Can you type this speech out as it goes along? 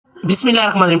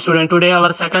बिस्मिल्लाहिर्रहमानिर्रहीम student, today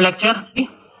our second lecture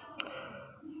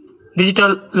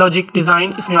digital logic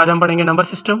design. इसमें आज हम पढ़ेंगे number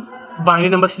system, binary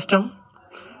number system.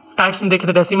 Types में देखे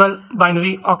थे decimal,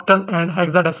 binary, octal and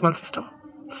hexadecimal system.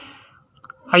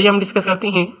 आइए हम डिस्कस करते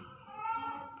हैं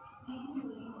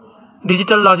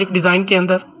डिजिटल लॉजिक डिज़ाइन के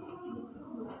अंदर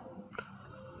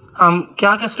हम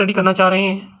क्या क्या स्टडी करना चाह रहे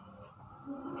हैं।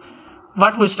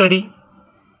 What we study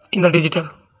in the digital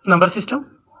number system.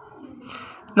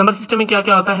 Number system में क्या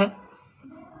क्या होता है?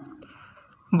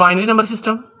 Binary number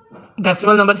system,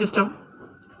 decimal number system,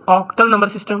 octal number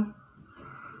system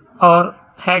और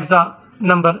hexa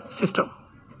number system.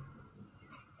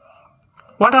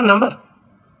 What are number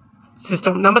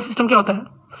system? Number system क्या होता है?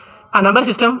 A number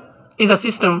system is a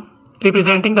system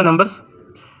representing the numbers.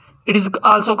 It is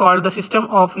also called the system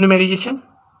of numeration.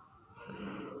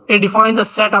 It defines a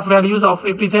set of values of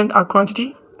represent a quantity.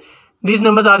 These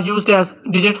numbers are used as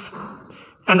digits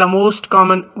and the most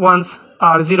common ones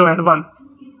are 0 and 1.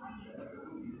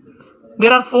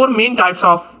 There are four main types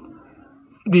of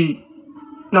the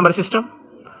number system.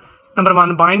 Number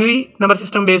 1, binary number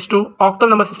system base 2,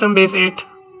 octal number system base 8,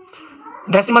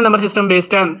 decimal number system base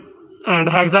 10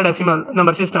 and hexadecimal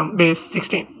number system base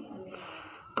 16.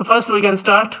 So first we can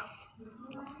start.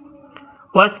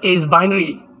 What is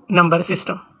binary number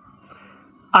system?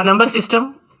 A number system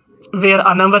where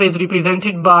a number is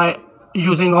represented by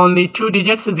using only two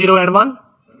digits 0 and 1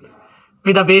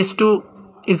 with a base 2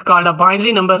 is called a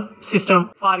binary number system.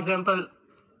 For example,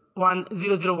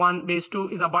 1001 base 2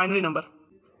 is a binary number.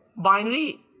 Binary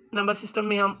number system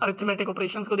में हम arithmetic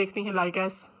operations को देखते हैं like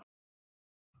as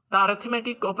the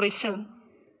arithmetic operation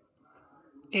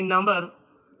in number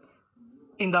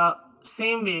in the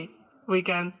same way we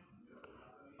can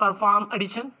perform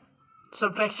addition,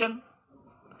 subtraction,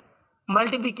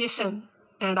 multiplication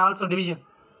and also division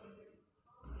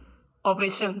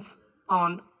operations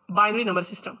on binary number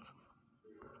systems.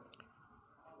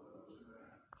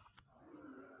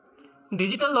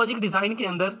 Digital logic design के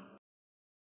अंदर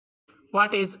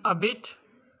what is a bit?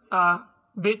 A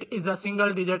bit is a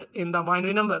single digit in the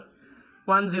binary number.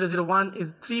 1001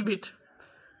 is 3 bit.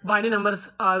 Binary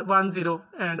numbers are 1 0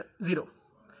 and 0.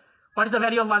 What is the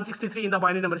value of 163 in the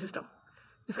binary number system?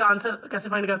 इसका answer कैसे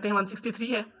find करते हैं? 163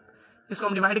 है, इसको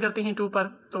हम divide करते हैं 2 पर,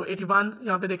 तो 81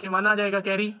 यहाँ पे देखिए 1 आ जाएगा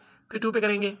कैरी, फिर 2 पे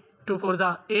करेंगे 2 4 जा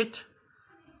 8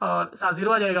 और 7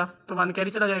 0 आ जाएगा तो 1 कैरी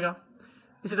चला जाएगा।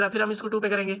 इसी तरह फिर हम इसको 2 पे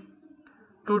करेंगे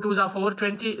 2 2 जा 4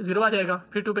 20 0 आ जाएगा,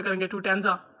 फिर 2 पे करेंगे 2 10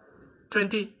 जा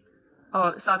 20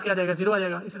 और 7 क्या आ जाएगा 0 आ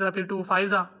जाएगा। इसी तरह फिर 2 5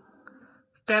 जा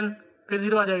 10 फिर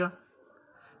 0 आ जाएगा।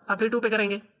 अब फिर 2 पे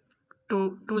करेंगे 2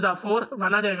 2 जा 4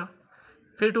 1 आ जाएगा,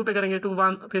 फिर 2 पे करेंगे 2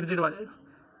 1 फिर 0 आ जाएगा।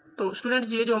 तो स्टूडेंट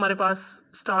ये जो हमारे पास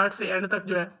स्टार्ट से एंड तक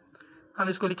जो है हम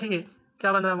इसको लिखेंगे,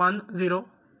 क्या बन रहा है 1 0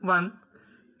 1,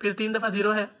 फिर 3 दफ़ा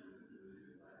 0 है,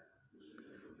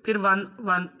 फिर 1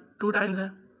 1 2 टाइम्स है,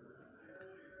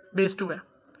 बेस 2 है।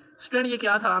 स्टूडेंट ये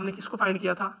क्या था, हमने किसको फाइंड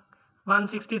किया था?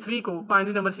 163 को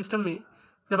बाइनरी नंबर सिस्टम में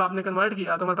जब आपने कन्वर्ट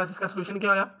किया तो हमारे पास इसका सोल्यूशन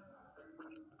क्या आया?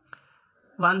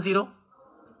 1 0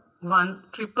 1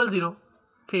 0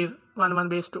 फिर 1 1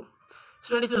 बेस 2।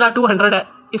 स्टूडेंट इस तरह 200 है,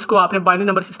 इसको आपने बाइनरी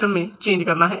नंबर सिस्टम में चेंज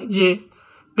करना है। ये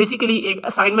बेसिकली एक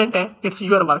असाइनमेंट है, इट्स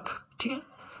योर वर्क, ठीक है।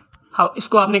 हाँ,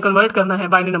 इसको आपने कन्वर्ट करना है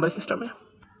बाइनरी नंबर सिस्टम में।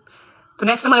 तो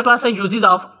नेक्स्ट हमारे पास है uses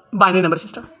of binary number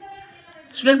system.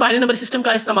 Student binary number system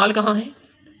का इस्तेमाल कहाँ है?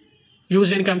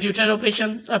 Used in computer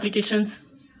operation applications.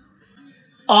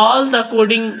 All the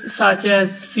coding such as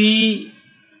C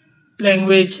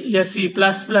language या C++,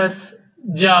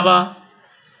 Java,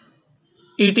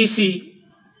 etc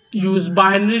use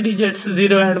binary digits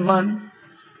 0 and 1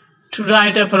 to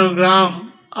write a program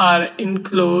or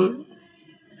include।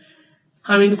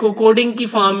 हम इनको coding की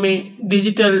form में,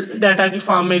 digital data की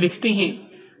फॉर्म में लिखते हैं।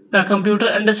 The computer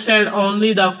understand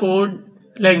only the code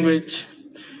language,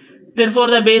 therefore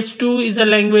the base 2 is a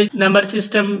language number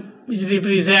system which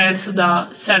represents the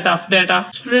set of data।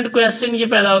 Student question ये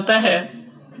पैदा होता है,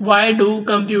 why do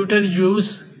computer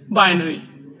use binary?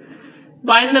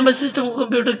 Binary number system को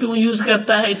computer क्यों use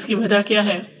करता है, इसकी वजह क्या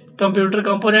है? कंप्यूटर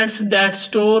कंपोनेंट्स दैट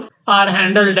स्टोर और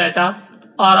handle data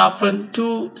are often to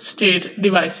state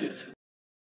devices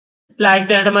like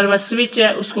that. हमारे पास स्विच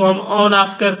है, उसको हम ऑन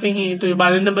ऑफ करते हैं, तो ये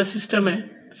बाइनरी नंबर सिस्टम है।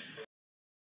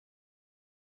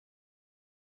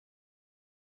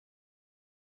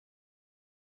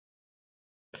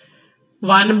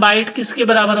 वन बाइट किसके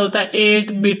बराबर होता है?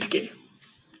 8 बिट के।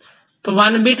 तो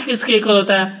 1 बिट किसके इक्वल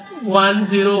होता है? 1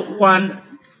 0 1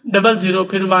 0 0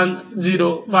 फिर 1 0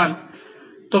 1।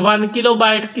 तो 1 किलो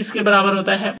बाइट किसके बराबर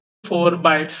होता है? 4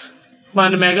 bytes.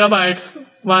 1 megabytes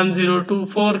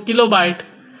 1024 kilo byte,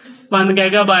 1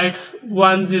 gigabytes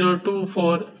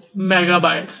 1024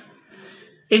 megabytes.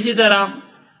 इसी तरह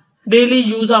daily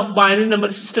use of binary number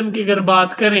system की अगर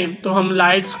बात करें तो हम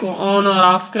लाइट्स को ऑन और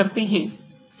ऑफ करते हैं।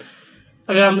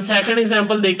 अगर हम सेकंड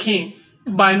एग्जांपल देखें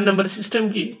बाइनरी नंबर सिस्टम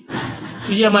की,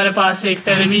 तो ये हमारे पास एक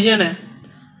टेलीविज़न है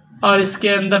और इसके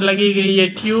अंदर लगी गई ये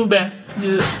ट्यूब है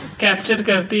जो कैप्चर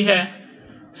करती है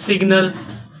सिग्नल।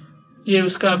 ये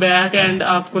उसका बैक एंड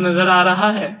आपको नज़र आ रहा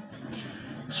है।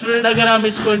 स्टूडेंट अगर हम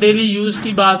इसको डेली यूज़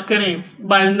की बात करें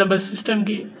बाइनरी नंबर सिस्टम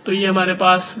की, तो ये हमारे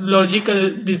पास लॉजिकल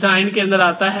डिज़ाइन के अंदर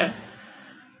आता है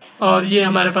और ये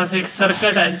हमारे पास एक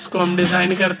सर्किट है जिसको हम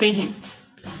डिज़ाइन करते हैं।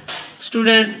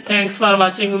 Student thanks for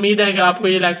watching. उम्मीद है कि आपको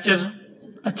ये लेक्चर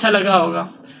अच्छा लगा होगा।